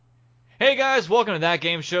Hey guys, welcome to That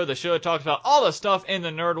Game Show, the show that talks about all the stuff in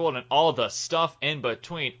the nerd world and all the stuff in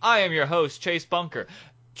between. I am your host, Chase Bunker.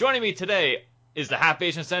 Joining me today is the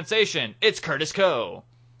half-Asian sensation. It's Curtis Coe.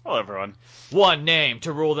 Hello, everyone. One name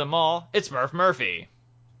to rule them all. It's Murph Murphy.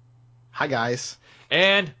 Hi, guys.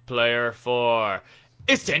 And player 4.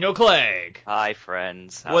 It's Daniel Clegg. Hi,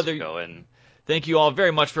 friends. How's it going? Thank you all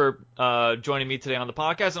very much for joining me today on the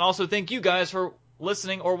podcast, and also thank you guys for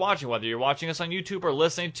listening or watching, whether you're watching us on YouTube or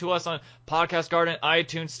listening to us on Podcast Garden,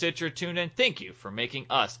 iTunes, Stitcher, TuneIn. Thank you for making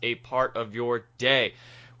us a part of your day.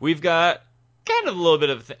 We've got kind of a little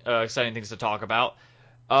bit of exciting things to talk about.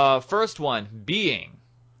 First one being,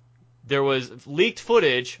 there was leaked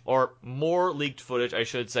footage, or more leaked footage, I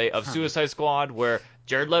should say, of Suicide Squad, where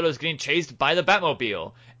Jared Leto is getting chased by the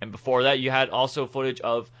Batmobile. And before that, you had also footage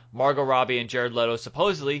of Margot Robbie and Jared Leto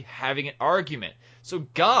supposedly having an argument. So,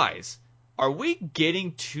 guys, are we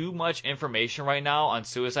getting too much information right now on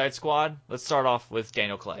Suicide Squad? Let's start off with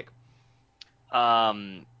Daniel Clegg.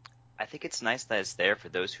 I think it's nice that it's there for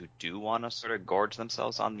those who do want to sort of gorge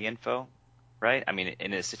themselves on the info, right? I mean,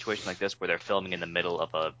 in a situation like this where they're filming in the middle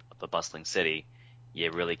of a bustling city, you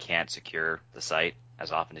really can't secure the site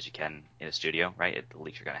as often as you can in a studio, right? The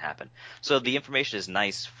leaks are going to happen. So the information is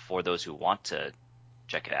nice for those who want to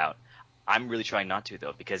check it out. I'm really trying not to,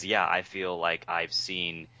 though, because, yeah, I feel like I've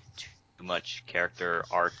seen too much character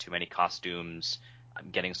art, too many costumes.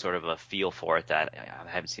 I'm getting sort of a feel for it that I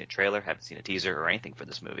haven't seen a trailer, haven't seen a teaser or anything for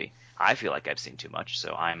this movie. I feel like I've seen too much,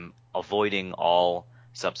 so I'm avoiding all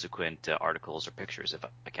subsequent articles or pictures if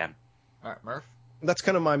I can. All right, Murph? That's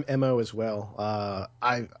kind of my MO as well.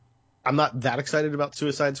 I'm not that excited about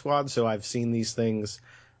Suicide Squad, so I've seen these things.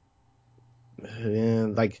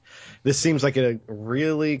 And this seems like a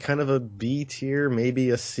really kind of a B tier,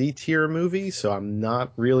 maybe a C tier movie, so I'm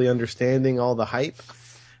not really understanding all the hype.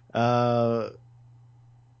 That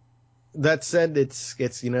said, it's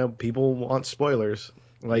people want spoilers.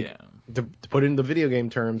 To put it into video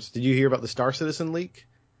game terms, did you hear about the Star Citizen leak?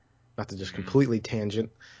 Not to just completely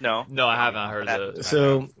tangent. No, I haven't heard of it.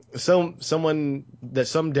 So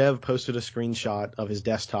some dev posted a screenshot of his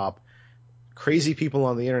desktop. Crazy people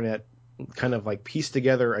on the internet kind of pieced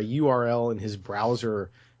together a URL in his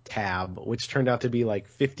browser tab, which turned out to be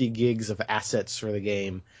 50 gigs of assets for the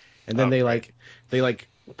game. And then they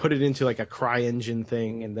put it into a CryEngine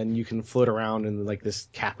thing, and then you can float around in this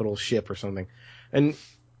capital ship or something. And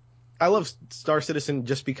I love Star Citizen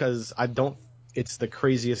just because it's the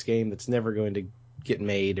craziest game that's never going to get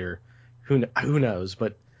made, or who knows,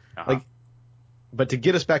 but but to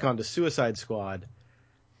get us back onto Suicide Squad,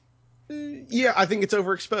 yeah, I think it's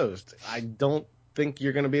overexposed. I don't think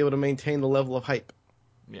you're going to be able to maintain the level of hype.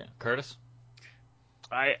 Yeah, Curtis?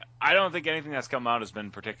 I don't think anything that's come out has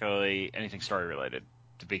been particularly anything story related,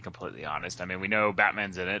 to be completely honest. I mean, we know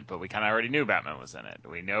Batman's in it, but we kind of already knew Batman was in it.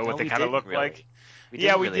 We know what they kind of look like. We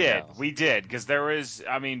did, because Ben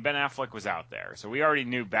Affleck was out there, so we already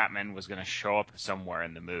knew Batman was going to show up somewhere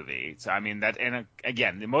in the movie. So I mean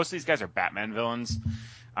again, most of these guys are Batman villains.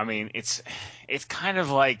 I mean, it's kind of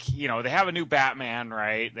like, they have a new Batman,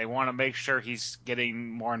 right? They want to make sure he's getting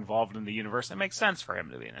more involved in the universe. It makes sense for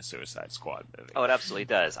him to be in a Suicide Squad movie. Oh, it absolutely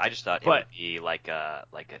does. I just thought it would be like a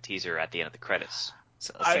teaser at the end of the credits.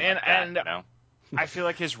 I feel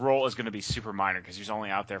like his role is going to be super minor because he's only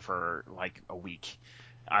out there for a week.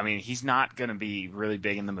 I mean, he's not going to be really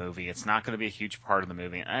big in the movie. It's not going to be a huge part of the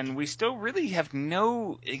movie. And we still really have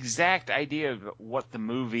no exact idea of what the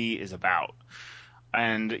movie is about.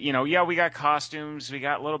 And, we got costumes, we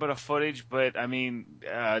got a little bit of footage, but, I mean,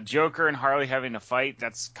 Joker and Harley having a fight,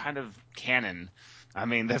 that's kind of canon. I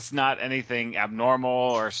mean, that's not anything abnormal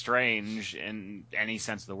or strange in any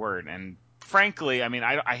sense of the word. And frankly, I mean,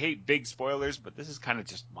 I hate big spoilers, but this is kind of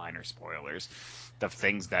just minor spoilers of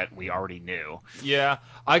things that we already knew. Yeah,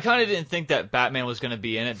 I kind of didn't think that Batman was going to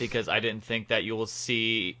be in it because I didn't think that you will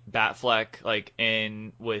see Batfleck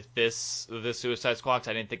in with this Suicide Squad. 'Cause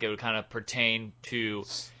I didn't think it would kind of pertain to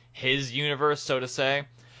his universe, so to say.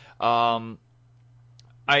 I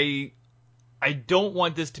don't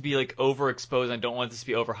want this to be overexposed. I don't want this to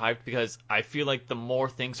be overhyped because I feel like the more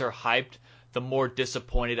things are hyped, the more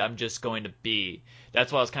disappointed I'm just going to be.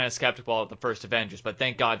 That's why I was kind of skeptical about the first Avengers, but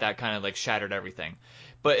thank God that kind of shattered everything.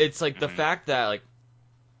 But it's the fact that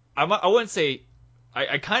I wouldn't say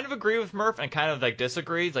I kind of agree with Murph and kind of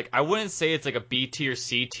disagree. I wouldn't say it's a B tier,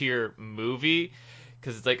 C tier movie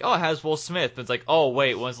because it's it has Will Smith, but it's oh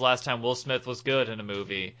wait, when's the last time Will Smith was good in a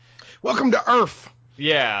movie? Welcome to Earth.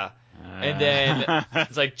 Yeah. And then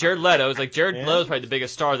it's Jared Leto. It's Jared Leto's probably the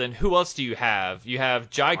biggest star. Then who else do you have? You have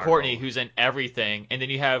Jai Courtney, who's in everything, and then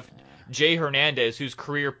you have Jay Hernandez, whose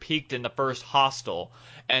career peaked in the first Hostel,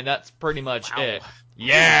 and that's pretty much Wow. it.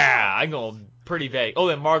 Yeah, I'm going pretty vague. Oh,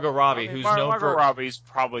 and Margot Robbie, who's known Margot for Robbie's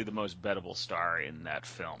probably the most bettable star in that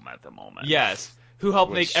film at the moment. yes, who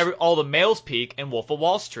helped Which- make all the males peak in Wolf of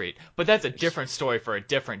Wall Street. But that's a different story for a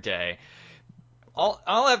different day. All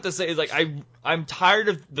I have to say is like I'm tired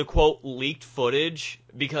of the quote leaked footage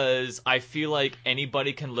because I feel like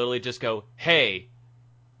anybody can literally just go, hey,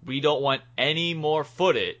 we don't want any more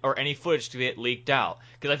footage or any footage to get leaked out,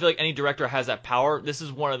 because I feel like any director has that power. This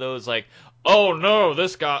is one of those like, oh no,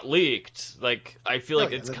 this got leaked. Like I feel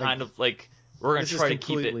like yeah, it's like, kind of like we're gonna This is try to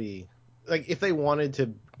keep it. completely like if they wanted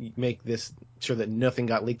to make this sure that nothing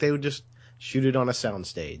got leaked, they would just shoot it on a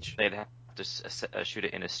soundstage. They'd have to shoot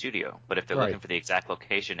it in a studio. But if they're Right. looking for the exact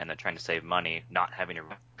location and they're trying to save money, not having to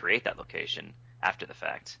create that location after the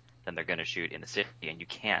fact, then they're going to shoot in the city, and you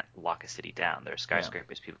can't lock a city down. There are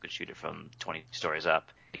skyscrapers; people could shoot it from 20 stories up.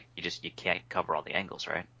 You can't cover all the angles,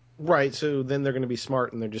 right? Right. So then they're going to be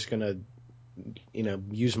smart and they're just going to,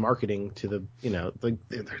 use marketing to the,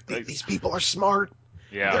 these people are smart.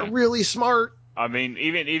 Yeah. They're really smart. I mean,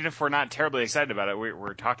 even if we're not terribly excited about it,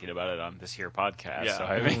 we're talking about it on this here podcast. Yeah. So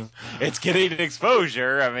I mean, it's getting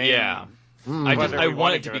exposure. I mean, Yeah. Mm. I we want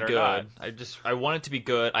wanna it to give be it or good. not. I want it to be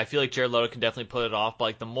good. I feel like Jared Leto can definitely put it off. But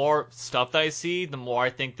like the more stuff that I see, the more I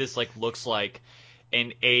think this like looks like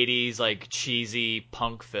an '80s like cheesy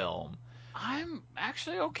punk film. I'm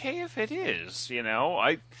actually okay if it is.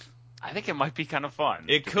 I think it might be kind of fun.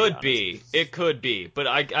 It to could be. be. It could be. But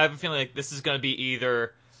I have a feeling like this is going to be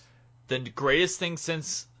either the greatest thing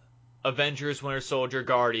since Avengers, Winter Soldier,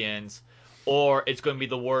 Guardians, or it's going to be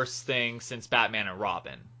the worst thing since Batman and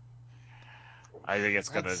Robin. I think it's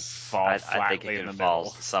gonna That's- fall I flatly think it in the can fall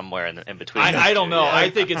middle. somewhere in between. I don't know. Yeah. I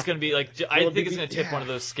think it's going to be like I Well, think it's it'd going be- to tip yeah. one of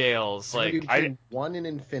those scales. It's gonna be Like between 1 and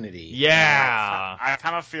infinity. yeah. I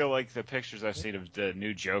kind of feel like the pictures I've seen of the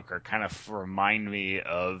new Joker kind of remind me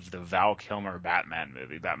of the Val Kilmer Batman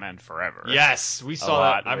movie, Batman Forever. Yes, we saw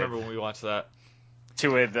lot that. I with- remember when we watched that.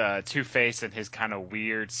 With Two-Face and his kind of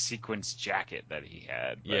weird sequence jacket that he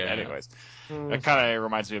had. But Yeah. anyways, Mm. it kind of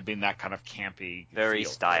reminds me of being that kind of campy. Very feel to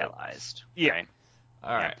it. stylized. Yeah. Right?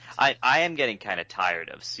 All right. I am getting kind of tired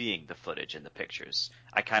of seeing the footage and the pictures.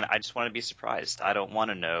 I just want to be surprised. I don't want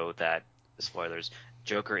to know that, spoilers,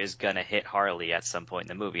 Joker is going to hit Harley at some point in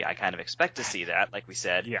the movie. I kind of expect to see that, like we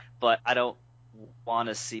said. Yeah. But I don't want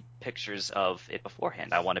to see pictures of it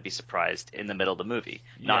beforehand. I want to be surprised in the middle of the movie,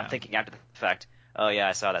 Yeah. not thinking after the fact, oh yeah,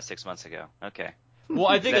 I saw that 6 months ago. Okay. Well,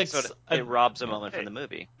 I think That's it's sort of, it robs a moment from the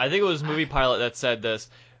movie. I think it was Movie Pilot that said this.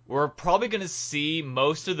 We're probably going to see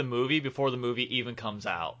most of the movie before the movie even comes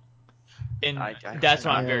out. And I that's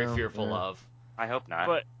what I'm Yeah, very fearful yeah. of. I hope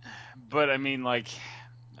not. But I mean, like,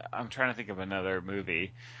 I'm trying to think of another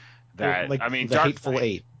movie that like I mean, the Dark Hateful Knight-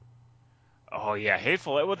 Eight. Oh yeah,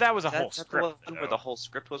 Hateful Eight. Well, that was a whole Is that script. the one where the whole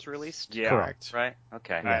script was released? Yeah. Correct. Right?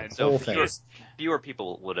 Okay. Yeah, the so whole thing. fewer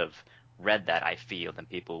people would have read that, I feel, than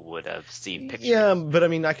people would have seen pictures. Yeah, but I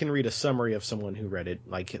mean, I can read a summary of someone who read it.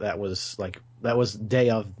 Like that was day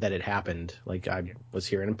of that it happened. Like I was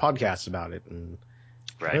hearing podcasts about it and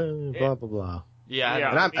Right. blah blah blah. Yeah.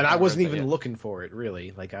 Yeah. And I wasn't read that even yet. looking for it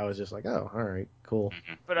really. Like I was just like, oh, all right, cool.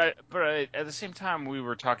 But at the same time, we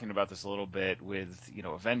were talking about this a little bit with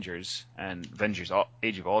Avengers and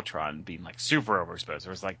Age of Ultron being like super overexposed. There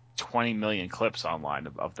was like 20 million clips online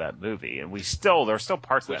of that movie, and there are still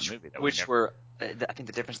parts of that movie that Which were, I think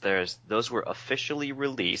the difference there is those were officially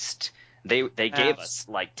released. They gave us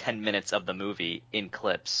like 10 minutes of the movie in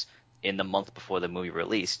clips in the month before the movie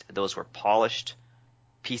released. Those were polished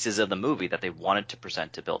pieces of the movie that they wanted to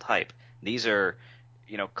present to build hype. These are,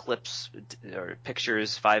 clips or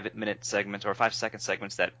pictures, 5-minute segments or 5-second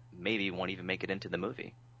segments that maybe won't even make it into the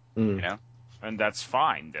movie. Mm. and that's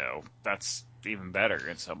fine though. That's even better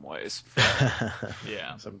in some ways.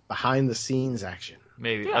 Yeah. Some behind the scenes action.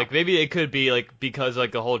 Maybe. Yeah. Like maybe it could be like because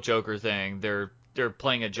like the whole Joker thing, they're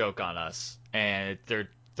playing a joke on us and they're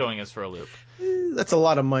throwing us for a loop. That's a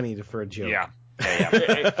lot of money for a joke. Yeah. Yeah. I don't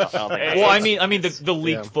think that's Well, what I mean the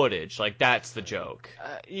leaked Yeah. footage, like that's the joke.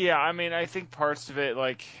 Yeah, I mean, I think parts of it,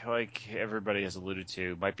 like everybody has alluded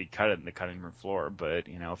to, might be cut in the cutting room floor. But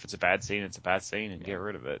if it's a bad scene, it's a bad scene, and get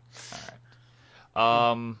rid of it.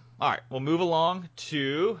 All right, we'll move along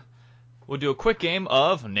to. We'll do a quick game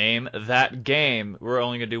of Name That Game. We're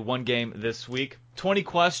only gonna do one game this week. 20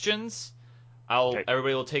 questions. Okay.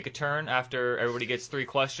 Everybody will take a turn after everybody gets 3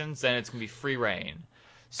 questions. Then it's gonna be free reign.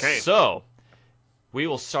 Okay. So we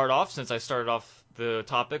will start off. Since I started off the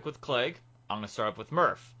topic with Clegg, I'm gonna start off with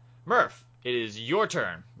Murph. Murph, it is your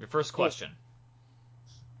turn. Your first question.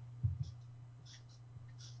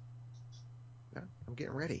 Yeah, I'm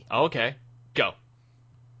getting ready. Okay, go.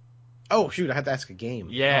 Oh shoot, I had to ask a game.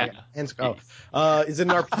 Yeah. Is it an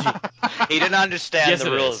RPG? He didn't understand Yes,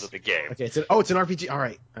 the it rules is. of the game. Okay, it's an RPG. All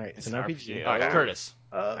right, it's an RPG. All right, Oh. Curtis.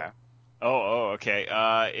 Okay.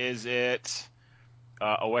 Is it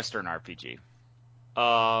a Western RPG?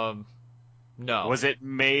 No. Was it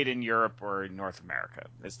made in Europe or North America?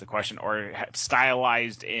 Is the question, or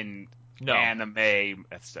stylized in No. anime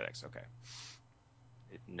aesthetics? Okay.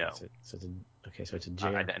 No. So it's a I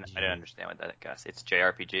JRPG. didn't understand what that guess. It's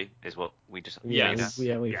JRPG is what we just Yes.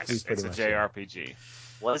 agreed on? We Yes, pretty it's a much JRPG.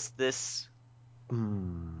 Was this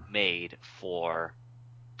Hmm. made for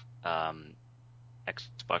Xbox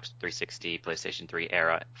 360, PlayStation 3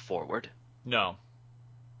 era forward? No.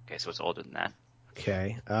 Okay, so it's older than that.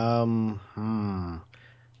 Okay.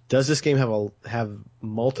 Does this game have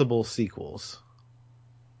multiple sequels?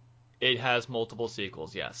 It has multiple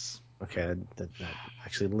sequels. Yes. Okay, that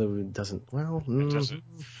actually literally doesn't. Well, It doesn't.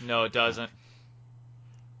 No, it doesn't.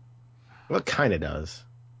 Well, it kind of does.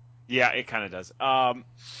 Yeah, it kind of does.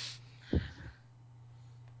 It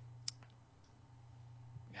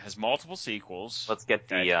has multiple sequels. Let's get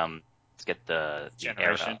the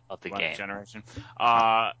Generation era of the one game. generation.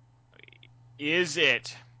 Is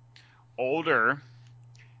it older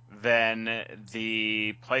than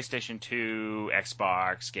the PlayStation 2,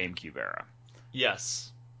 Xbox, GameCube era?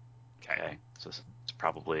 Yes. Okay, so it's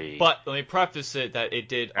probably. But let me preface it that it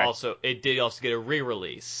did Okay. also get a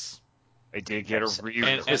re-release. It did get a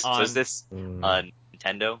And Was this on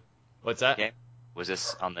Nintendo What's that? game? Was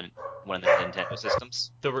this on one of the Nintendo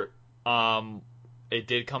systems? It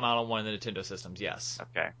did come out on one of the Nintendo systems. Yes.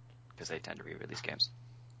 Okay, because they tend to re-release games.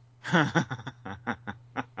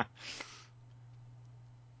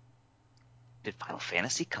 Did Final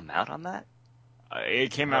Fantasy come out on that?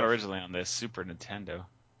 It came out originally on the Super Nintendo.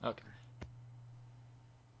 Okay.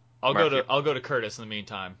 I'll go to Curtis in the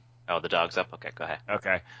meantime. Oh, the dog's up. Okay, go ahead.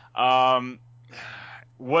 Okay.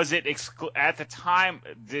 Was it at the time?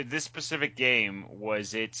 This specific game,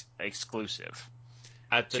 was it exclusive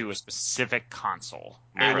to a specific console?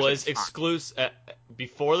 It was exclusive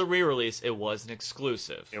before the re-release. It was an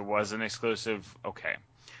exclusive. It was an exclusive. Okay.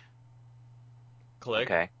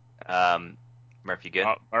 Click. Okay. Murph, you good?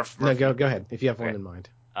 Murph, No, go ahead if you have one in mind.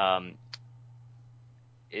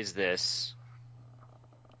 Is this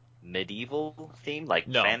medieval theme, like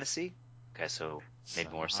No. fantasy? Okay, so maybe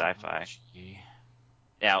more sci-fi.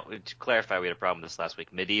 Now, to clarify, we had a problem with this last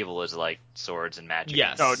week. Medieval is like swords and magic.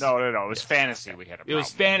 Yes. No. It was fantasy. We had a problem. It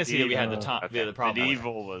was fantasy that we had Okay. the problem.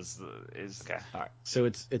 Medieval is Okay. All right. So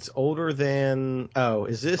it's older than. Oh,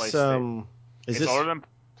 is this It's older than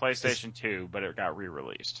PlayStation 2, but it got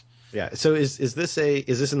re-released. Yeah. So is this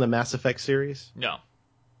in the Mass Effect series? No.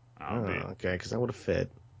 Okay, because that would have fit.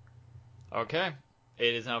 Okay.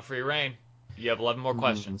 It is now free reign. You have 11 more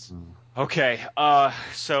questions. Okay.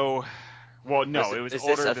 So, well, no, it was is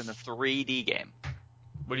older this than a 3D game?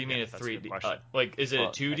 What do you mean a that's a good 3D? question. Like, is it a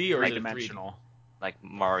 2D or is it a 3D? dimensional. Like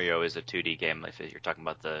Mario is a 2D game. If you're talking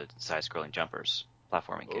about the side-scrolling jumpers,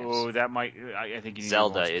 platforming games. Oh, that might. I think you need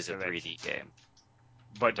Zelda more is a specific. 3D game.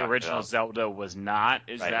 But the original Zelda was not.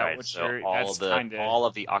 Is that what so you're? all That's the all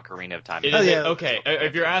of the Ocarina of Time. It Oh, is yeah. okay.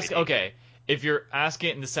 If you're asking, 3D. okay, if you're asking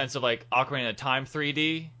it in the sense of like Ocarina of Time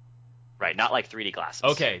 3D, Right, not like 3D glasses.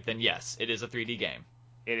 okay, then yes, it is a 3D game.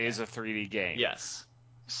 It is a 3D game. Yes.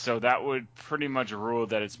 So that would pretty much rule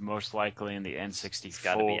that it's most likely in the N64 It's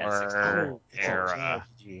gotta be N64. era.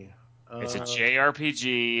 It's a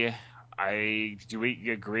JRPG. Do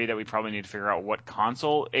we agree that we probably need to figure out what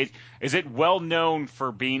console? Is it well known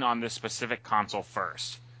for being on this specific console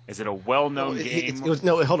first? Is it a well-known game? It was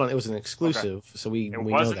hold on. It was an exclusive, so we It know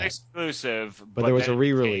wasn't that. exclusive, But there was then a it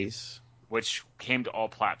became- re-release. which came to all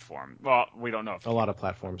platforms. Well, we don't know if A lot of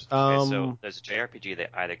platforms. Okay, so there's a JRPG that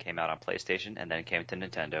either came out on PlayStation and then came to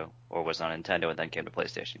Nintendo, or was on Nintendo and then came to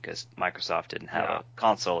PlayStation, because Microsoft didn't have a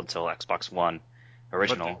console until Xbox One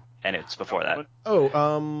original, and it's before that.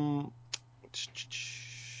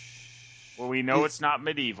 Well, we know it's not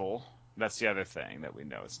medieval. That's the other thing that we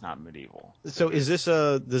know. It's not medieval. So does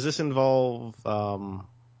this involve?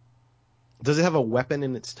 Does it have a weapon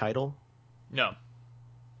in its title? No.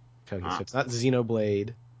 Okay, so it's not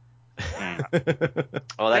Xenoblade.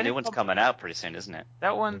 Well, that new one's coming out pretty soon, isn't it?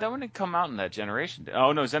 That one didn't come out in that generation.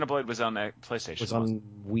 Oh no, Xenoblade was on that PlayStation. It was on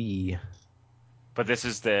Wii. But this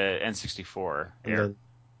is the N64 era.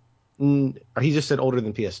 He just said older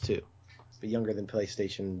than PS2, but younger than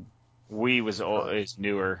PlayStation. Wii is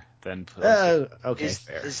newer than PlayStation. Okay,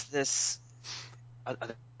 fair. Is this? Are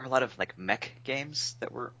there a lot of like mech games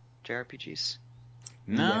that were JRPGs?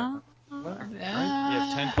 No. You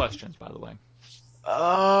have 10 questions, by the way.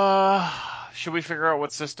 should we figure out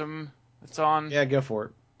what system it's on? Yeah, go for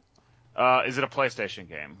it. Is it a PlayStation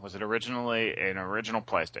game? Was it originally an original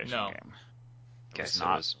PlayStation No. game? Okay, was so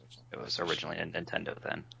not it was originally a Nintendo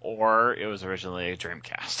then, Or it was originally a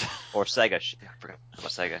Dreamcast. or Sega. I forgot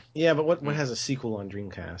about Sega. Yeah, but what has a sequel on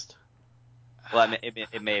Dreamcast? Well, I mean,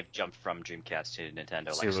 it may have jumped from Dreamcast to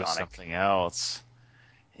Nintendo, See, like it was Sonic. something else.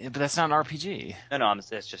 Yeah, but that's not an RPG. No,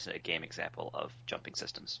 it's just a game example of jumping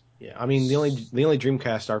systems. Yeah, I mean the only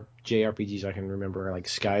Dreamcast JRPGs I can remember are like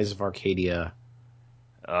Skies of Arcadia.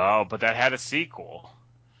 Oh, but that had a sequel.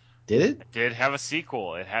 Did it? It did have a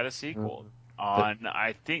sequel. It had a sequel But- on,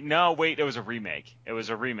 I think, no, wait, it was a remake. It was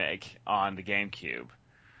a remake on the GameCube.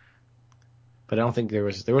 But I don't think there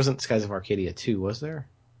wasn't Skies of Arcadia 2, was there?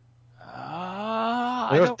 I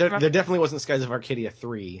There, was- don't there, remember. there definitely wasn't Skies of Arcadia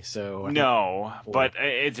 3, so I think- No, Four. but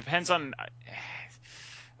it depends on.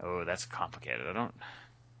 Oh, that's complicated. I don't.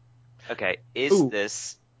 Okay, Ooh.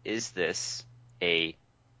 is this a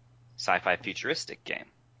sci-fi futuristic game?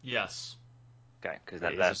 Yes. Okay, because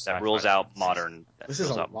It is a that sci-fi rules out fantasy. modern. That This is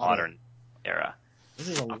rules a out lot of- modern era. This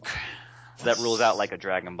is a Okay. So that rules out like a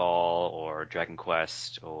Dragon Ball or Dragon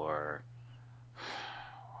Quest or.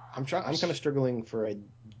 I'm kind of struggling for a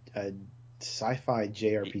sci-fi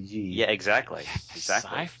JRPG. Yeah, exactly.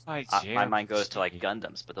 Sci-fi My mind goes to like JRPG.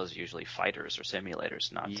 Gundams, but those are usually fighters or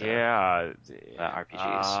simulators, not Yeah.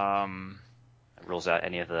 RPGs. It rules out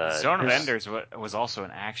any of the. Zone of there's- Enders was also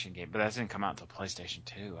an action game, but that didn't come out until PlayStation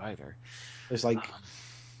 2 either. There's like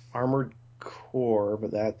Armored Core, but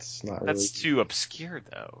that's not really. That's too obscure,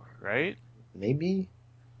 though, right? Maybe.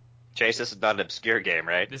 Chase, this is not an obscure game,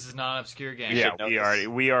 right? This is not an obscure game. Yeah, should know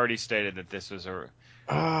we this. already stated that this was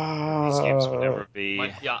these games would never be.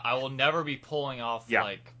 I will never be pulling off Yeah.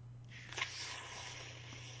 like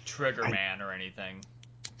Trigger Man or anything.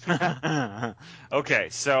 Okay,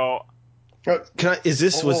 so Was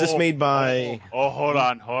this made by? Oh, hold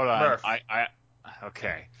on. Murph.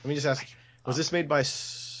 Okay. Let me just ask. Was this made by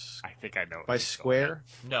I think I know. what by he's going Square?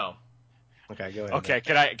 No. Okay, go at. ahead. Okay,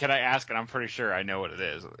 can I ask? And I'm pretty sure I know what it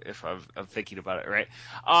is if I'm thinking about it right.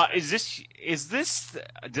 Is this?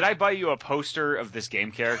 Did I buy you a poster of this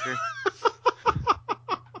game character?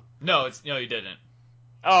 No, you didn't.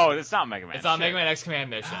 Oh, it's not Mega Man. It's not shit. Mega Man X Command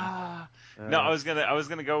Mission. No, I was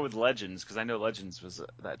gonna go with Legends because I know Legends was that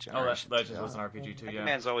Oh, generation. Legends was an RPG too. Mega Yeah.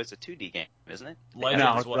 Man's always a 2D game, isn't it? Legends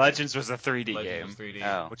No, was Legends was a 3D Legends game, was 3D.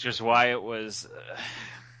 Oh. which is why it was.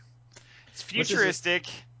 It's Which is futuristic.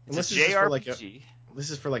 Unless It's a this is for like JRPG. This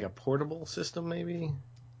is for like a portable system, maybe.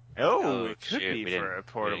 Oh, it could shoot, be we for didn't- a we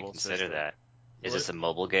portable didn't consider system. that. Is Let- this a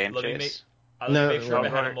mobile game, let me Chase? Let No, me make sure well,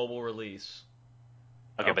 it had a right. mobile release.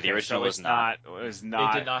 Okay, but the original so was it's not. It was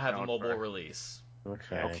not. It did not have a known mobile for- release.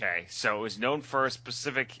 Okay. Okay, so it was known for a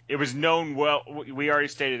specific. It was known well. We already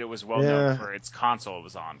stated it was well Yeah. known for its console it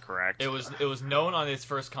was on. Correct. It was known on its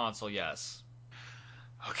first console. Yes.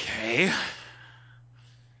 Okay.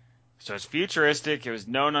 So it's futuristic. It was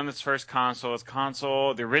known on its first console.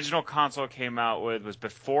 The original console it came out with was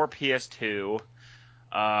before PS2.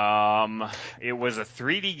 It was a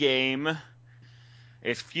 3D game.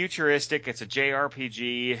 It's futuristic. It's a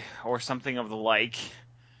JRPG or something of the like.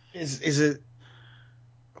 Is it?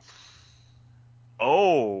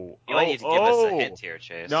 Oh, You might need to give us a hint here,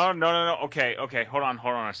 Chase. No. Okay. Hold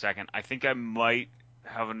on a second. I think I might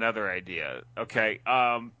have another idea. Okay.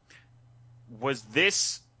 Was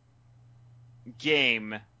this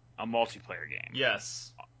game a multiplayer game?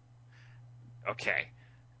 Yes. Okay.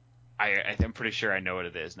 I'm pretty sure I know what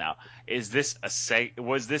it is now. Is this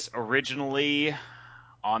was this originally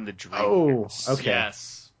on the Dreamcast? Oh, okay.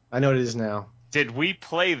 Yes. I know what it is now. Did we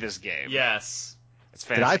play this game? Yes. It's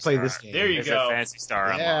Did I play Star. this game? There you Is go. it Fantasy Star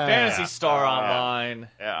Yeah. Online? Fantasy Star Yeah. Online.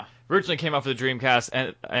 Yeah. Originally came out for the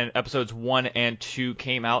Dreamcast, and episodes 1 and 2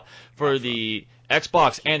 came out for the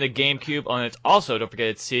Xbox and the GameCube. And it's also, don't forget,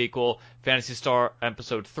 its sequel, Fantasy Star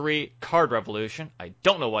Episode 3, Card Revolution. I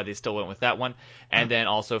don't know why they still went with that one. And then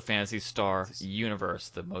also Fantasy Star Universe,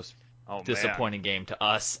 the most Oh, disappointing game to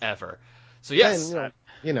us ever. So yes, And,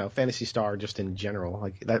 you know, Fantasy Star just in general.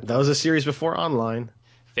 Like that was a series before online.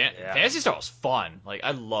 Yeah. Fantasy Star was fun. Like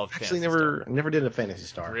I love Actually, Fantasy never did a Fantasy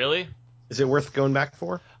Star. Star. Really? Is it worth going back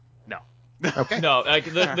for? No. Okay. No, like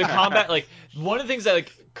the combat, like one of the things that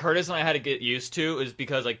like Curtis and I had to get used to is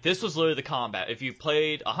because like this was literally the combat. If you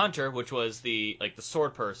played a hunter, which was the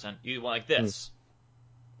sword person, you went like this,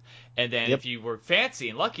 and then Yep. if you were fancy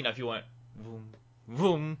and lucky enough, you went boom,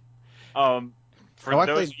 boom. For I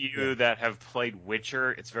those played- of you that have played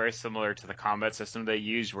Witcher, it's very similar to the combat system they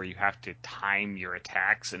use where you have to time your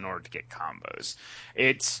attacks in order to get combos.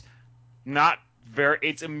 It's not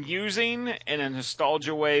it's amusing in a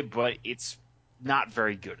nostalgia way, but it's not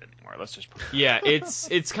very good anymore. Let's just put it. Yeah,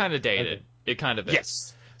 it's kind of dated. Okay. It kind of is.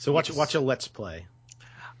 Yes. So watch a Let's Play.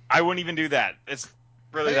 I wouldn't even do that. It's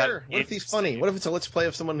really Fair. that. What if he's funny? What if it's a Let's Play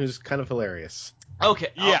of someone who's kind of hilarious? Okay.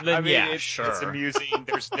 Yeah, Then I mean, yeah, it's, sure. it's amusing.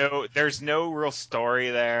 There's no real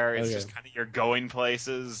story there. It's Okay. just kind of you're going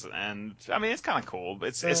places, and I mean, it's kind of cool.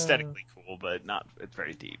 It's aesthetically cool, but not. It's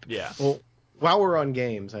very deep. Yeah. Well, while we're on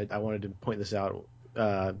games, I wanted to point this out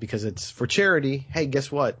because it's for charity. Hey,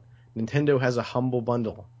 guess what? Nintendo has a Humble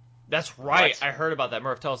Bundle. That's right. What? I heard about that.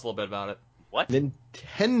 Murph, tell us a little bit about it. What?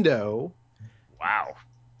 Nintendo Wow.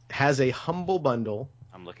 has a Humble Bundle.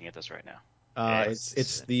 I'm looking at this right now. Yes.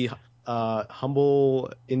 It's the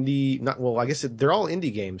Humble Indie. Not well. I guess they're all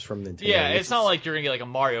indie games from Nintendo. Yeah, which it's not like you're gonna get like a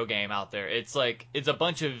Mario game out there. It's like it's a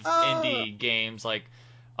bunch of indie games like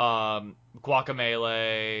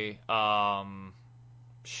Guacamelee.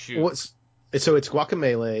 Shoot. So it's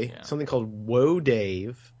Guacamelee, Yeah. something called Woe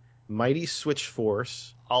Dave, Mighty Switch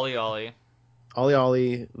Force, Ollie Ollie. Ollie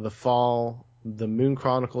Ollie, The Fall, The Moon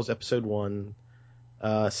Chronicles Episode 1,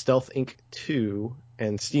 Stealth Inc. 2,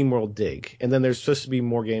 and SteamWorld Dig. And then there's supposed to be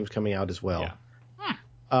more games coming out as well.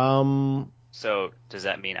 Yeah. So does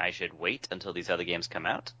that mean I should wait until these other games come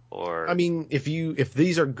out, or I mean, if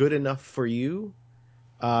these are good enough for you,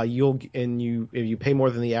 if you pay more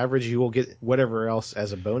than the average, you will get whatever else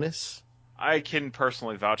as a bonus. I can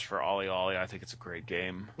personally vouch for Ollie Ollie. I think it's a great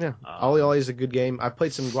game. Yeah, Ollie Ollie is a good game. I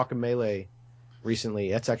played some Guacamelee recently.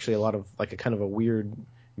 That's actually a lot of like a kind of a weird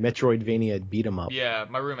Metroidvania beat 'em up. Yeah,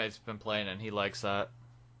 my roommate's been playing and he likes that.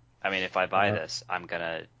 I mean, if I buy this, I'm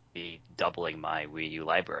gonna be doubling my Wii U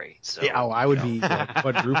library. So Yeah, I would be like,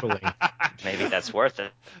 quadrupling. maybe that's worth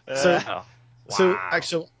it. So-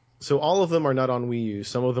 Oh. So all of them are not on Wii U.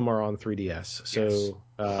 Some of them are on 3DS. So Yes.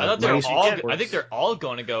 I thought Mighty Switch I Force- think they're all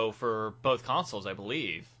going to go for both consoles, I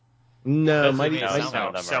believe. no That's Mighty. what it Mighty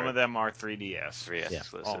sounds like. Some of them are 3DS. 3DS Yeah.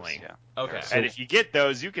 exclusives. Only. Yeah. Okay. So- And if you get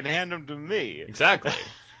those, you can hand them to me. Exactly.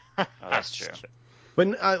 Oh, that's true.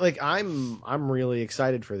 But I'm really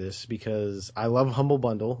excited for this because I love Humble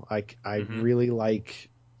Bundle. I Mhm. really like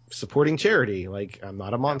supporting charity. Like I'm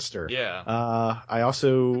not a monster. Yeah. I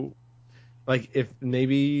also like if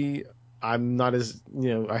maybe I'm not as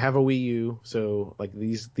I have a Wii U, so like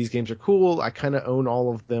these games are cool. I kind of own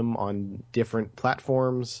all of them on different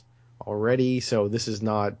platforms already, so this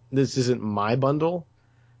isn't my bundle.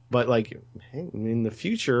 But like hey, in the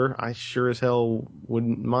future, I sure as hell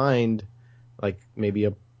wouldn't mind like maybe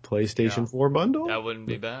a PlayStation 4 bundle. That wouldn't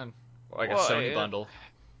be bad. Or like Well, a Sony yeah. bundle.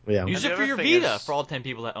 Yeah. Use And it the for other your thing Vita is- for all 10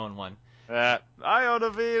 people that own one. I own a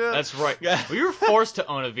Vita. That's right. Well, you were forced to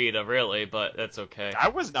own a Vita, really, but that's okay. I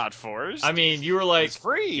was not forced. I mean, you were like, it's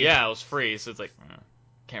free. yeah, it was free, so it's like,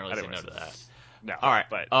 can't really say no Anyways. to that. No. All right.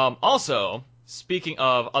 But Also, speaking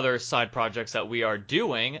of other side projects that we are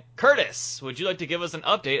doing, Curtis, would you like to give us an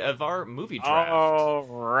update of our movie draft? all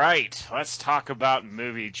right, let's talk about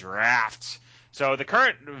movie draft. So the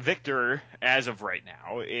current victor, as of right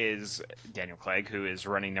now, is Daniel Clegg, who is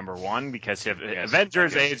running number one because of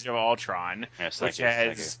Avengers: thank you. Age of Ultron, Yes, which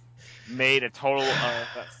thank you. has made a total of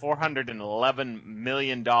 $411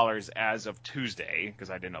 million as of Tuesday, because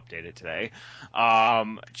I didn't update it today.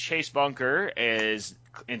 Chase Bunker is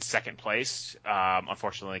in second place.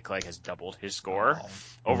 Unfortunately, Clegg has doubled his score,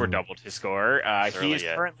 over doubled his score. He is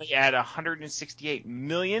currently at $168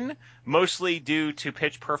 million, mostly due to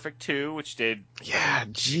Pitch Perfect 2, which did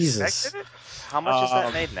Jesus. expected it. How much is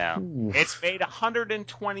that made now? Ooh. It's made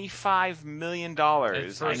 $125 million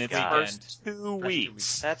First in its weekend. first 2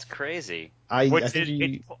 weeks. That's crazy. I Which think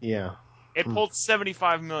it- yeah. It pulled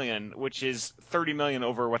 $75 million, which is $30 million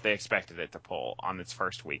over what they expected it to pull on its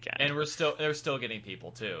first weekend. And they're still getting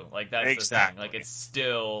people too. Like that's the Exactly. thing. Like it's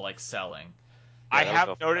still like selling. I that'll go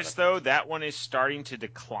have for noticed another. though that one is starting to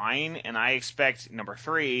decline, and I expect number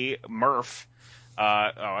 3, Murph.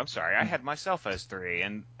 I'm sorry, I had myself as 3,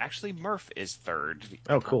 and actually Murph is 3rd.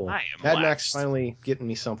 Oh, cool. I am Mad Max last. finally getting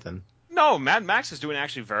me something. No, Mad Max is doing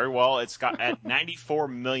actually very well. It's got at $94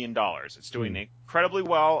 million. It's doing incredibly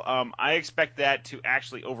well. I expect that to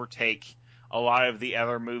actually overtake a lot of the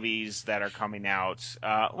other movies that are coming out.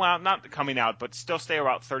 Well, not coming out, but still stay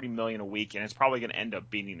about $30 million a week, and it's probably going to end up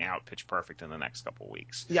beating out Pitch Perfect in the next couple of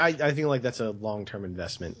weeks. Yeah, I feel like that's a long-term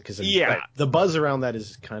investment because Yeah. the buzz around that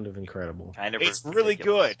is kind of incredible. Kind of It's really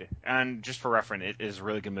ridiculous. good, and just for reference, it is a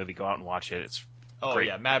really good movie. Go out and watch it. It's Oh Great.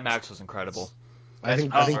 yeah, Mad Max was incredible. I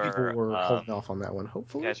think remember, people were holding off on that one. You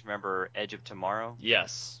Hopefully, guys remember Edge of Tomorrow?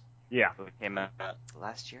 Yes. yeah. It came out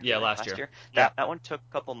last year? Yeah, Right? last year. That one took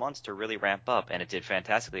a couple months to really ramp up, and it did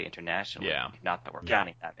fantastically internationally. Yeah. Not that we're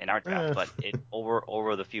counting that in our draft, but it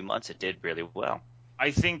over the few months, it did really well.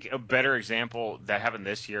 I think a better example that happened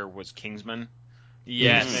this year was Kingsman.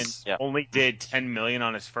 Yes. Yeah. Only did 10 million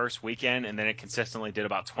on his first weekend, and then it consistently did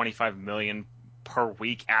about 25 million per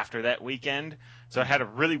week after that weekend. So it had a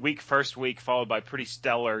really weak first week, followed by pretty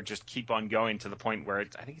stellar, just keep on going to the point where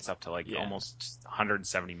I think it's up to almost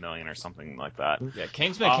 170 million or something like that. Yeah,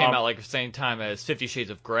 Kingsman came out like the same time as 50 Shades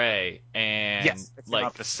of Grey, and Yes, it came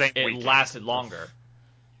out the same it weekend. lasted longer.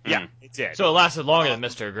 Yeah, it did. So it lasted longer than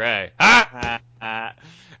Mr. Grey.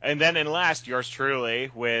 And then in last, yours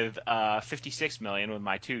truly, with 56 million, with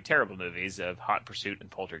my two terrible movies of Hot Pursuit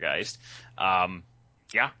and Poltergeist.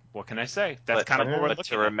 Yeah, what can I say? That's kind of what we're looking But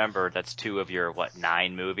to at. remember, that's two of your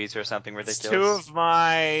 9 movies or something It's ridiculous. two of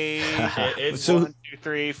my It's 1, 2,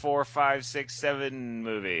 3, 4, 5, 6, 7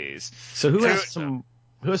 movies. So who has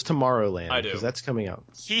Tomorrowland? I do. Because that's coming out.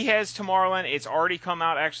 He has Tomorrowland. It's already come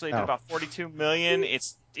out. Actually, it did Oh. about 42 million.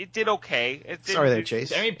 It did okay. It Sorry there, didn't do-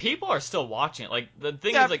 Chase. I mean, people are still watching it. Like the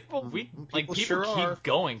thing Yeah, is, like people- people sure keep are.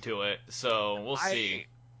 going to it. So we'll see.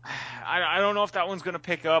 I don't know if that one's going to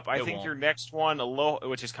pick up. I It think won't. your next one, Aloha,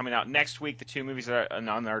 which is coming out next week, the two movies that are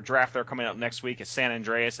on our draft that are coming out next week is San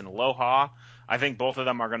Andreas and Aloha. I think both of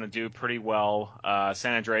them are going to do pretty well.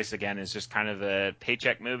 San Andreas, again, is just kind of the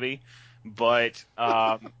paycheck movie. But,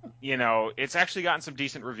 it's actually gotten some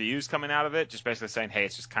decent reviews coming out of it, just basically saying, hey,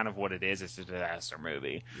 it's just kind of what it is. It's a disaster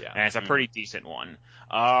movie. Yeah. And it's a pretty decent one.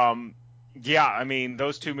 Yeah, I mean,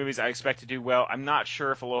 those two movies I expect to do well. I'm not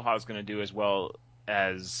sure if Aloha is going to do as well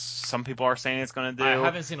as some people are saying it's going to do. I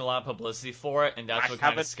haven't seen a lot of publicity for it, and that's what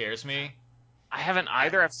kind of scares me. I haven't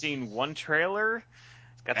either. I've seen one trailer.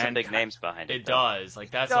 It's got some big names behind it. It though. does.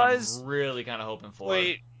 Like that's what I'm really kind of hoping for.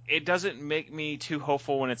 Wait, it doesn't make me too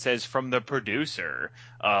hopeful when it says from the producer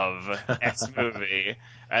of X movie,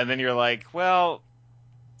 and then you're like, well,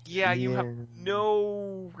 yeah, you have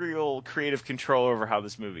no real creative control over how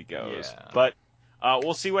this movie goes. Yeah. But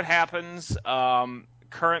we'll see what happens.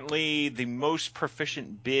 Currently, the most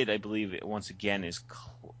proficient bid, I believe, once again,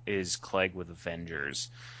 is Clegg with Avengers.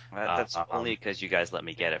 That's only because you guys let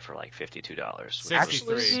me get it for like $52.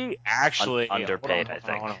 Actually, underpaid, I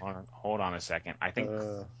think. Hold on a second. I think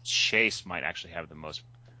Chase might actually have the most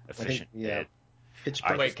efficient bid.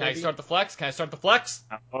 Wait, can I start the flex?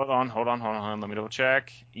 Hold on. Let me double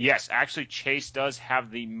check. Yes, actually, Chase does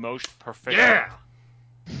have the most proficient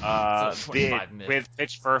bid with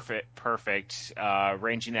Pitch Perfect,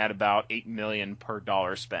 ranging at about $8 million per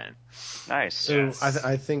dollar spent. Nice. So yes.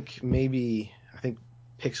 I think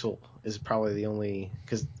Pixel is probably the only,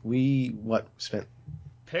 because we spent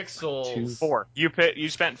Pixels. 4. You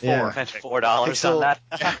spent 4. Yeah. Spent $4 on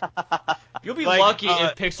that. You'll be lucky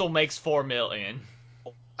if Pixel makes $4 million.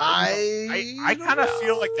 I kind of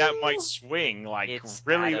feel like that might swing. Like it's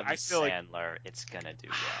really, Adam I feel Sandler. It's gonna do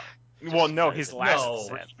well. Well, no, his last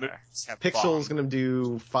Pixel is gonna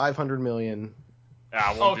do $500 million.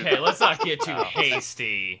 Okay, let's not get too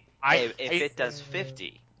hasty. If it does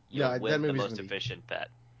 50, you'll win the most efficient bet.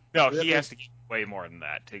 No, he has to get way more than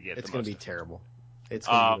that to get. It's gonna be terrible. It's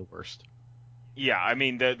gonna be the worst. Yeah, I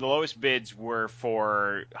mean the lowest bids were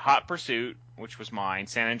for Hot Pursuit, which was mine,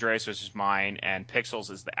 San Andreas, which is mine, and Pixels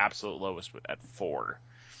is the absolute lowest at 4.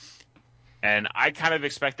 And I kind of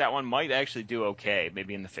expect that one might actually do okay,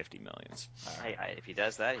 maybe in the 50 millions. If he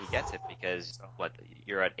does that, he gets it because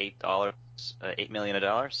you're at $8 million a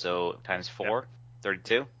dollar, so times 4,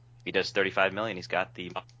 32. If he does 35 million, he's got the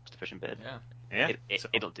most efficient bid. Yeah.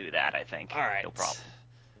 It'll do that, I think. All right, no problem.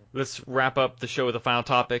 Let's wrap up the show with a final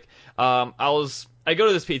topic. I go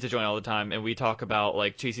to this pizza joint all the time, and we talk about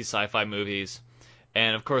like cheesy sci-fi movies,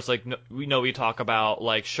 and of course, like we talk about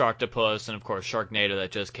like Sharktopus and of course Sharknado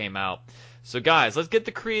that just came out. So guys, let's get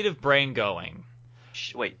the creative brain going.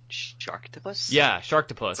 Wait, Sharktopus? Yeah,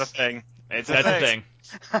 Sharktopus. It's a thing. That's a thing.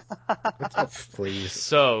 Please.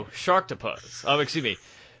 So Sharktopus. Excuse me.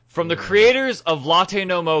 From the creators of Latte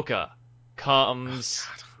no Mocha comes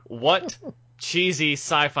what cheesy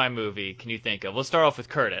sci-fi movie can you think of? Let's start off with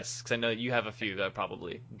Curtis, because I know you have a few that are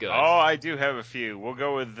probably good. Oh, I do have a few. We'll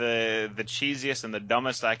go with the cheesiest and the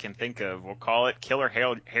dumbest I can think of. We'll call it Killer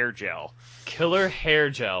Hair Gel. Killer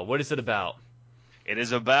Hair Gel. What is it about? It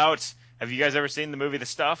is about... Have you guys ever seen the movie The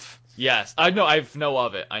Stuff? Yes. I know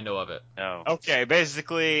of it. Oh. Okay,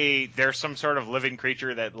 basically, there's some sort of living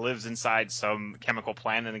creature that lives inside some chemical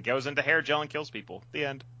plant, and it goes into hair gel and kills people. The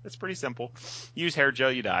end. It's pretty simple. Use hair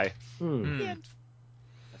gel, you die. The end.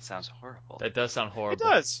 That sounds horrible. That does sound horrible. It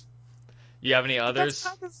does. You have any others?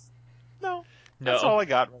 No. That's all I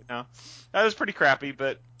got right now. That was pretty crappy,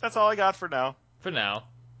 but that's all I got for now. For now.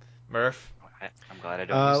 Murph? I'm glad I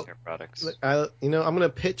don't use hair products. I'm going to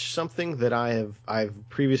pitch something that I've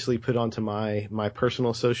previously put onto my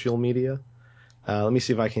personal social media. Let me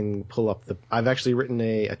see if I can pull up I've actually written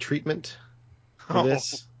a treatment for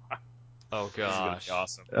this. Oh This is gonna gosh. be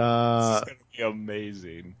awesome. This Uh, is gonna be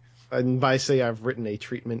amazing. and by say I've written a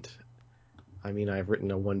treatment, I mean I've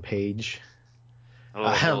written a 1-page. A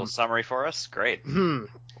little summary for us. Great.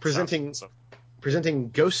 Presenting Sounds presenting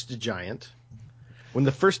Ghost Giant. When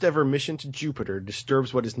the first ever mission to Jupiter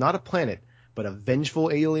disturbs what is not a planet, but a vengeful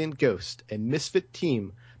alien ghost, a misfit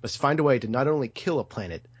team must find a way to not only kill a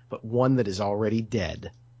planet, but one that is already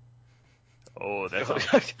dead. Oh, that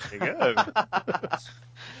sounds pretty good.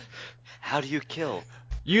 How do you kill?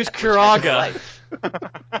 Use Which ends Kuraga. life?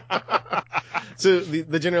 So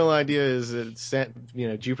the general idea is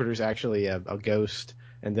that Jupiter's actually a ghost,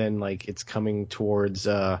 and then like it's coming towards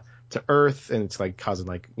to Earth, and it's like causing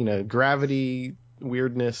like gravity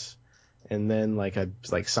weirdness, and then like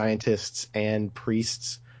scientists and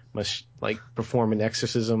priests must like perform an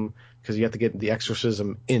exorcism because you have to get the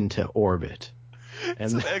exorcism into orbit.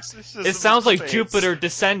 It's And an exorcism It sounds of like space. Jupiter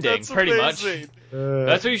descending, That's pretty amazing. much.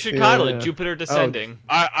 That's what you should title it, yeah. Jupiter descending.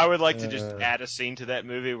 I would like to just add a scene to that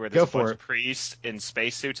movie where Go there's a for bunch it. of priests in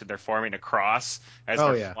spacesuits and they're forming a cross as Oh,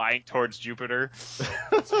 they're yeah. flying towards Jupiter.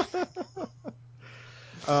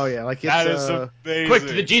 Oh yeah, like it's That is amazing. Quick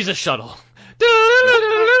to the Jesus shuttle.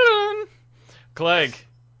 Dun-dun-dun-dun-dun. Clegg,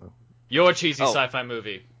 your cheesy Oh. sci-fi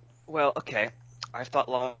movie. Well, okay. I've thought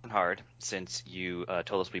long and hard since you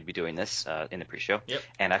told us we'd be doing this in the pre-show. Yep.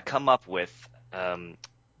 And I've come up with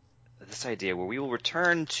this idea where we will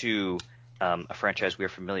return to a franchise we're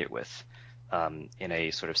familiar with in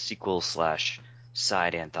a sort of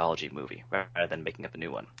sequel/side anthology movie rather than making up a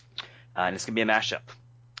new one. And it's going to be a mashup.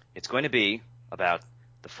 It's going to be about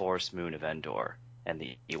the forest moon of Endor and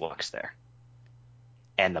the Ewoks there.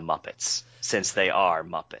 And the Muppets, since they are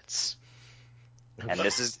Muppets. And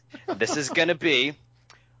this is going to be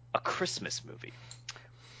a Christmas movie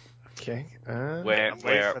okay. where I'm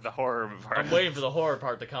waiting for the horror part. I'm waiting for the horror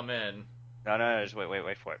part to come in. no, just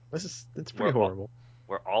wait for it. It's pretty Where- horrible.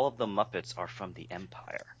 Where all of the Muppets are from the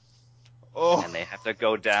Empire, Oh, and they have to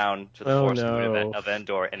go down to the Oh, forest moon no. of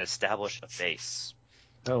Endor and establish a base.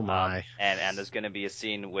 Oh my. And there's going to be a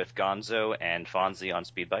scene with Gonzo and Fonzie on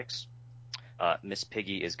speed bikes. Miss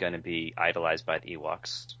Piggy is going to be idolized by the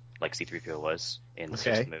Ewoks, like C-3PO was in the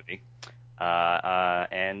Okay. sixth movie.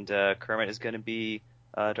 And Kermit is going to be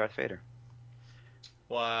Darth Vader.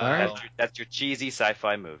 Wow. All right. That's your cheesy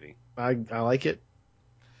sci-fi movie. I like it.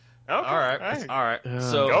 okay. All right.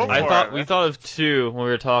 So Go I for thought it, we man. thought of two when we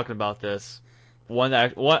were talking about this. One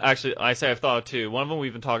actually, I say I've thought of two. One of them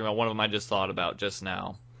we've been talking about. One of them I just thought about just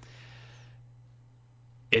now.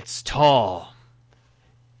 It's tall.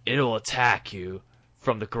 It'll attack you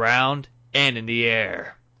from the ground and in the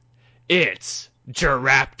air. It's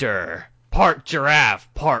Giraptor. Part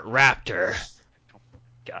giraffe, part raptor.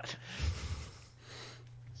 God.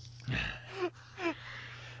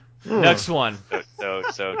 Next one.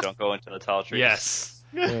 So don't go into the tall trees. Yes.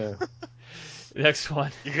 Yeah. Next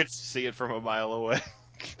one. You could see it from a mile away.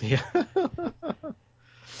 Yeah.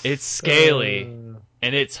 It's scaly.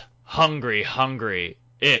 And it's hungry.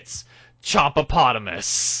 It's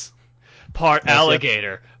Chompopotamus. Part That's it.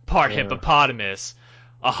 alligator, part Yeah. hippopotamus.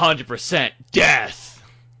 100% death.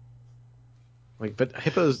 But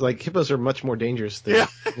hippos are much more dangerous than.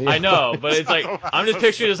 Yeah. I know, but it's like, I'm just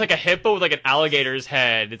picturing there's like a hippo with like an alligator's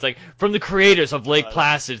head. It's like, from the creators of Lake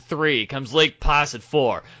Placid 3 comes Lake Placid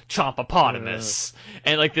 4, Chompopotamus.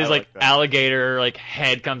 And like this I like like that. alligator like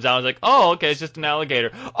head comes out. It's like, oh, okay, it's just an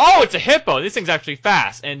alligator. Oh, it's a hippo. This thing's actually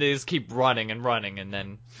fast. And they just keep running, and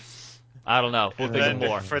then, I don't know. We'll And think then of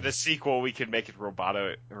more. for the sequel, we could make it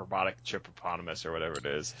robotic chipopotamus or whatever it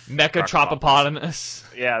is. Mechatropopotamus.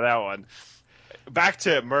 Yeah, that one. Back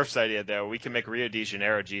to Murph's idea, though. We can make Rio de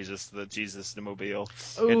Janeiro Jesus the Jesus the Mobile.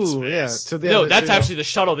 in Ooh, space. yeah. So No, that's actually the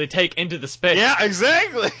shuttle they take into the space. Yeah,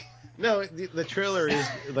 exactly. No. The trailer is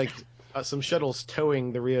like some shuttles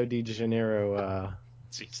towing the Rio de Janeiro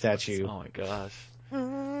statue. Oh my gosh.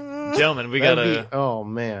 Gentlemen, we That'd gotta. be- oh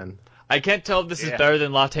man. I can't tell if this is Yeah. better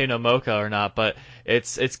than Latte no Mocha or not, but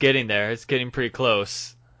it's getting there. It's getting pretty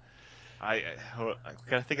close. I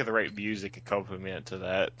gotta think of the right music accompaniment to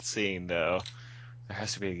that scene, though. There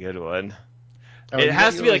has to be a good one. Oh, It you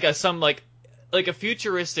has got- to be like a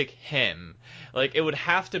futuristic hymn. Like it would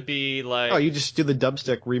have to be like. Oh, you just do the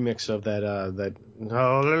dubstep remix of that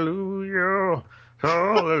Hallelujah,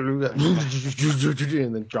 Hallelujah,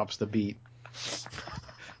 and then drops the beat.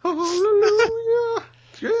 Hallelujah,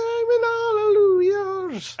 screaming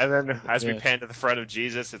hallelujahs. And then as we Yeah. pan to the front of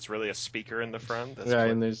Jesus, it's really a speaker in the front. That's Yeah, what-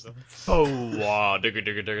 and there's Oh, wow, digga,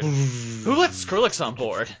 digga, digga. Who let Skrillex on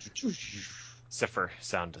board? Except for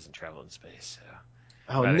sound doesn't travel in space. So.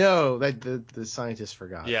 Oh Right. no, that the scientists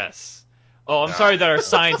forgot. Yes. Oh, I'm sorry that our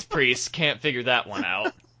science priests can't figure that one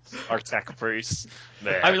out. Our tech priests.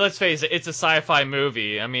 Man. I mean, let's face it, it's a sci-fi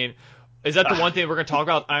movie. I mean, is that the one thing we're gonna talk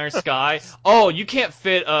about? Iron Sky? Oh, you can't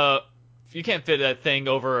fit that thing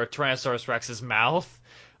over a Tyrannosaurus Rex's mouth.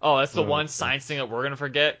 Oh, that's the one science thing that we're gonna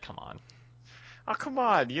forget. Come on. Oh, come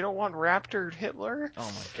on. You don't want Raptor Hitler? Oh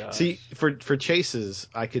my god. See, for chases,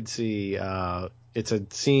 I could see it's a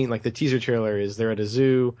scene like the teaser trailer is they're at a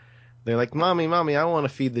zoo. They're like, "Mommy, I want to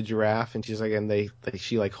feed the giraffe," and she's like, and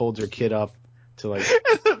she like holds her kid up to like,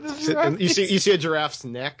 and you see a giraffe's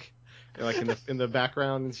neck, like in the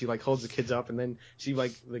background, and she like holds the kids up, and then she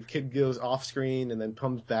like the kid goes off screen and then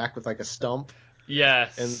comes back with like a stump,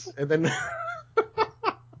 Yes. and then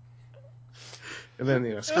and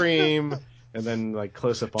then scream. And then, like,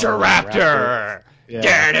 close up on Giraptor! Yeah.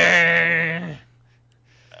 Get it!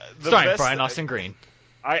 Starring best Brian thing- Austin Green.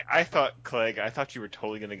 I thought, Clegg, I thought you were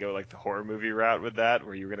totally going to go like the horror movie route with that,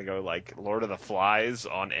 where you were going to go like Lord of the Flies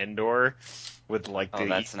on Endor with like the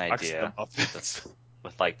that's an Ewoks and idea. the Muppets.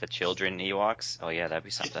 With like the children Ewoks. Oh yeah, that'd be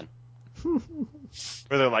something. Where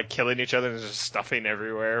they're like killing each other and there's just stuffing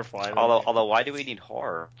everywhere, flying. Although, why do we need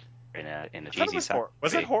horror in a I thought it cheesy was sci-fi? horror.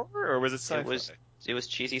 Was it horror or was it sci-fi? It was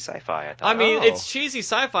cheesy sci-fi. I thought. I mean, Oh. it's cheesy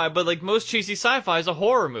sci-fi, but like most cheesy sci-fi is a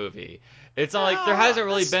horror movie. It's not like there hasn't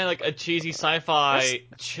really been like a cheesy sci-fi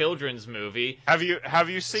children's movie. Have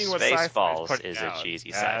you seen what sci-fi Spaceballs is a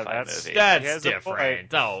cheesy sci-fi movie. He That's has a different.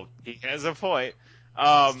 point. No, He has a point.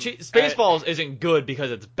 Spaceballs isn't good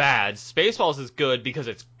because it's bad. Spaceballs is good because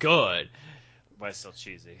it's good. But it's still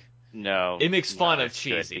cheesy. No, It makes fun of it's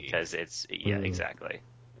good cheesy. because it's exactly.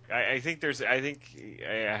 I think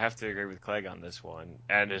I have to agree with Clegg on this one.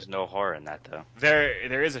 And There's no horror in that though.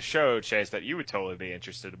 there is a show, Chase, that you would totally be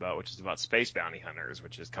interested about, which is about space bounty hunters,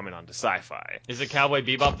 which is coming on to Sci-Fi. Is it Cowboy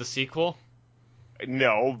Bebop the sequel?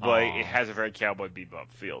 No, but Aw. it has a very Cowboy Bebop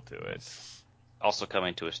feel to it. Also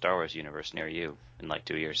coming to a Star Wars universe near you in like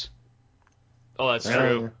 2 years. Oh, that's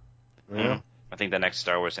true. Yeah. I think the next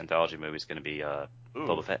Star Wars anthology movie is going to be a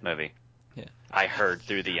Boba Fett movie. Yeah. I heard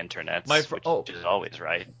through the internet, which is always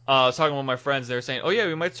right. I was talking with my friends. They were saying, "Oh yeah,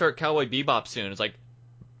 we might start Cowboy Bebop soon." It's like,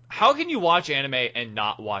 how can you watch anime and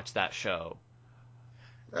not watch that show?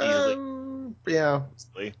 Yeah.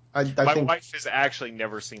 Easily. I My think wife has actually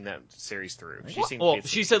never seen that series through.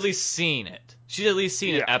 She's at least seen it. She's at least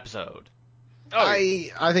seen an episode. I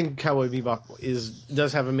think Cowboy Bebop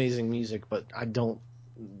does have amazing music, but I don't.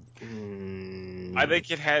 I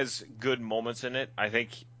think it has good moments in it. I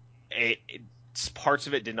think parts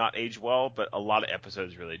of it did not age well, but a lot of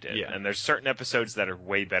episodes really did. Yeah. And there's certain episodes that are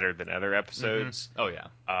way better than other episodes. Oh yeah.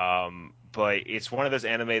 But it's one of those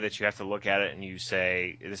anime that you have to look at it and you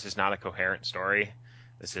say, this is not a coherent story.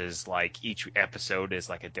 This is like each episode is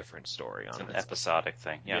like a different story on It's an it. episodic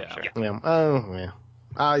thing. Yeah, sure. Yeah. Oh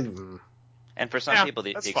yeah. And for some people,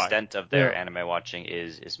 the that's fine. extent of their anime watching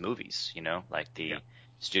is movies. You know, like the Yeah.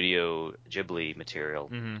 Studio Ghibli material.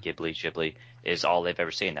 Mhm. Ghibli is all they've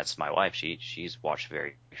ever seen. That's my wife. She's watched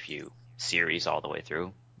very few series all the way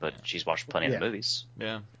through, but she's watched plenty of the movies.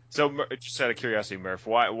 Yeah. So, just out of curiosity, Murph,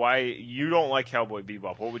 why you don't like Cowboy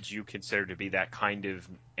Bebop? What would you consider to be that kind of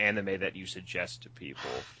anime that you suggest to people?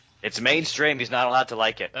 It's mainstream. He's not allowed to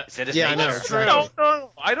like it. It is Yeah, I know. mainstream.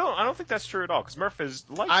 No, I don't think that's true at all. Because Murph is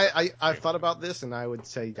like I've thought about this, and I would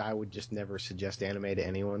say I would just never suggest anime to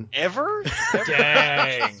anyone. ever.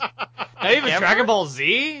 Dang. Not even Ever? Dragon Ball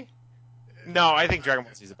Z? No, I think Dragon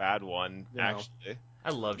Ball Z is a bad one. No. Actually, I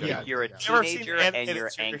love Yeah. Dragon If you're a Never seen teenager an and you're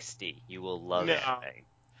animated series. angsty, you will love No. anime.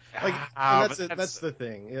 Like, Ah, and but that's the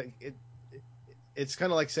thing. It's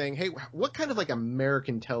kind of like saying, hey, what kind of like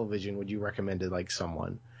American television would you recommend to like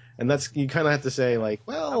someone? And that's you kind of have to say like,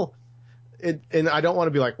 well, and I don't want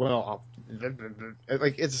to be like, well,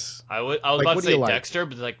 like it's I was Like, about what to do you say like? Dexter,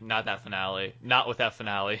 but like not that finale. Not with that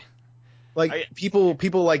finale. like people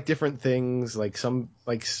like different things. Like some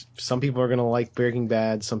people are gonna like Breaking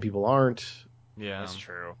Bad, some people aren't. Yeah. that's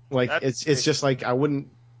true. Like That's- it's just like I would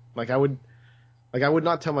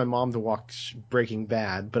not tell my mom to watch Breaking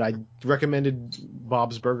Bad, but I recommended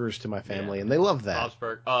Bob's Burgers to my family, and they love that. Bob's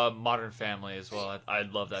Burgers, Modern Family as well. I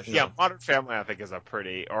love that show. Yeah, Modern Family I think is a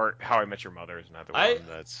pretty, or How I Met Your Mother is another I- one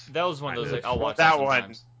that's That was one of those like I'll watch That that one.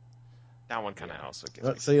 sometimes. that one kind of also gets me.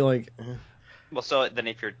 Let's say like, Well, so then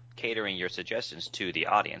if you're catering your suggestions to the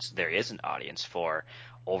audience, there is an audience for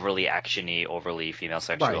overly actiony, overly female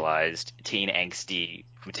sexualized, teen angsty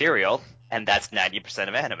material, and that's 90%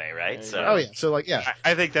 of anime, right? So oh yeah, so like yeah.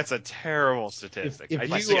 I think that's a terrible statistic. If I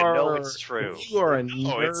you think- are, know it's true. If you are a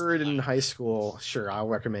No, it's nerd in high school, sure, I'll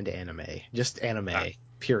recommend anime. Just anime,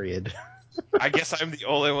 period. I guess I'm the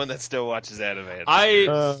only one that still watches anime.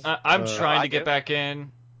 I'm I trying I to get do. back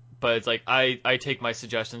in, but it's like I take my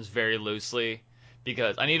suggestions very loosely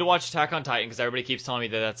because I need to watch Attack on Titan because everybody keeps telling me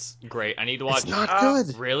that that's great. I need to watch. It's not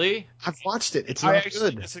good. Really? I've watched it. It's I not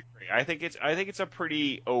actually good. disagree. I think it's a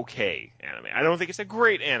pretty okay anime. I don't think it's a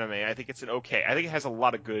great anime. I think it's an okay. I think it has a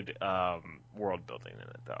lot of good world building in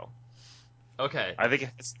it, though. Okay. I think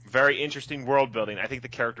it's very interesting world building. I think the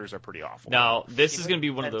characters are pretty awful. Now this You is know, going to be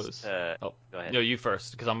one of depends, those. Go ahead. No, you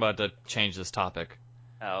first because I'm about to change this topic.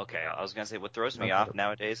 Oh, okay. I was gonna say what throws me Okay. off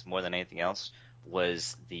nowadays more than anything else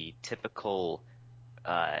was the typical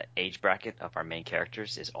age bracket of our main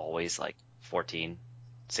characters is always like 14,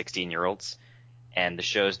 16-year-olds, and the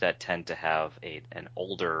shows that tend to have an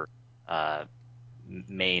older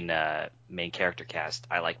main character cast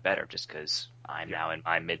I like better just because I'm now in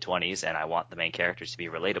my mid-20s and I want the main characters to be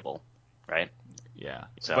relatable, right? Yeah.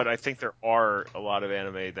 So, But I think there are a lot of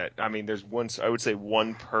anime that there's I would say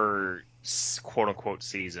one per quote unquote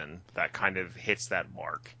season that kind of hits that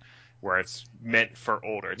mark where it's meant for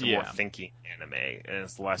older. It's a more Yeah. thinking anime, and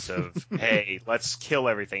it's less of hey, let's kill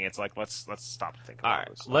everything. It's like let's stop thinking All about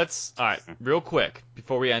right. this. All right. Real quick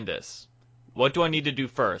before we end this, what do I need to do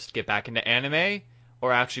first? Get back into anime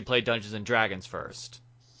or actually play Dungeons and Dragons first?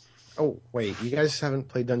 Oh wait, you guys haven't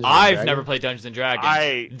played Dungeons and I've Dragons? never played Dungeons and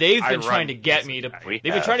Dragons. They've been trying to get me to. They've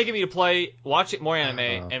been trying to get me to play, watch it more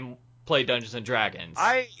anime, and play Dungeons and Dragons.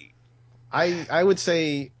 I would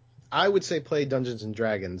say play Dungeons and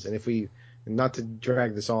Dragons, and if we not to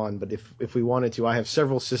drag this on, but if we wanted to, I have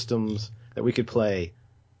several systems that we could play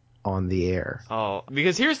on the air. Oh,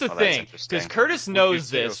 because here's the that's thing, interesting. because Curtis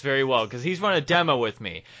knows too. this very well, because he's run a demo with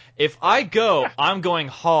me. If I go, I'm going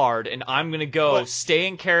hard, and I'm gonna go stay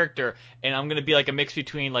in character, and I'm gonna be like a mix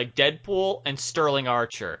between like Deadpool and Sterling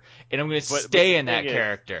Archer, and I'm gonna stay in that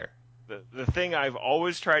character. The thing I've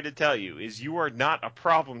always tried to tell you is you are not a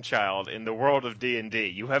problem child in the world of D&D.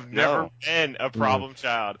 You have never been a problem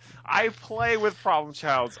child. I play with problem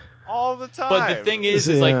childs all the time. But the thing is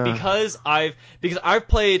like because I've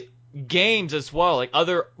played games as well, like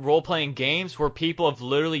other role-playing games where people have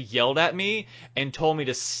literally yelled at me and told me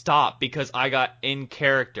to stop because I got in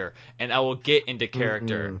character and I will get into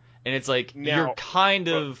character. And it's like, you're kind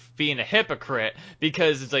of being a hypocrite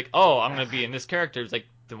because it's like, oh, I'm going to be in this character. It's like,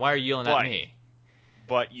 then why are you yelling at me?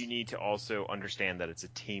 But you need to also understand that it's a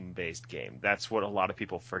team-based game. That's what a lot of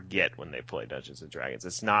people forget when they play Dungeons & Dragons.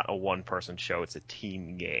 It's not a one-person show. It's a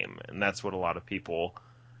team game. And that's what a lot of people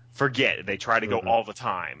forget. They try to go all the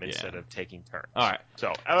time instead of taking turns. All right.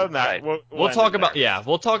 So, other than that, we'll talk about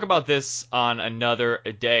we'll talk about this on another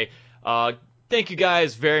day. Thank you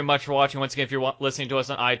guys very much for watching. Once again, if you're listening to us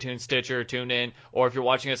on iTunes, Stitcher, TuneIn, or if you're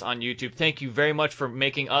watching us on YouTube, thank you very much for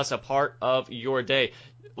making us a part of your day.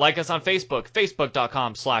 Like us on Facebook,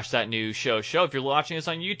 facebook.com/thatnewshow. If you're watching us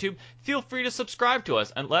on YouTube, feel free to subscribe to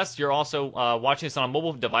us. Unless you're also watching us on a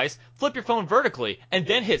mobile device, flip your phone vertically and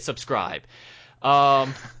then hit subscribe.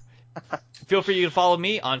 Feel free to follow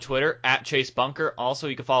me on Twitter at Chase Bunker. Also,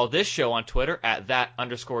 you can follow this show on Twitter at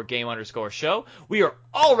 @that_game_show. We are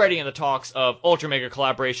already in the talks of Ultra Mega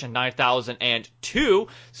Collaboration 9002,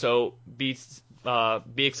 so be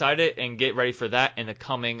excited and get ready for that in the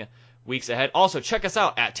coming weeks ahead. Also, check us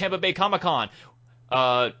out at Tampa Bay Comic Con,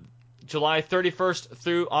 July 31st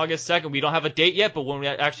through August 2nd. We don't have a date yet, but when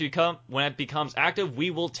it becomes active, we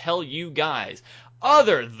will tell you guys.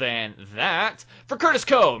 Other than that, for Curtis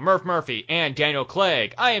Coe, Murph Murphy, and Daniel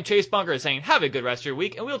Clegg, I am Chase Bunker saying have a good rest of your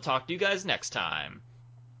week, and we'll talk to you guys next time.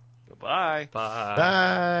 Goodbye. Bye.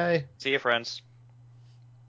 Bye. See you, friends.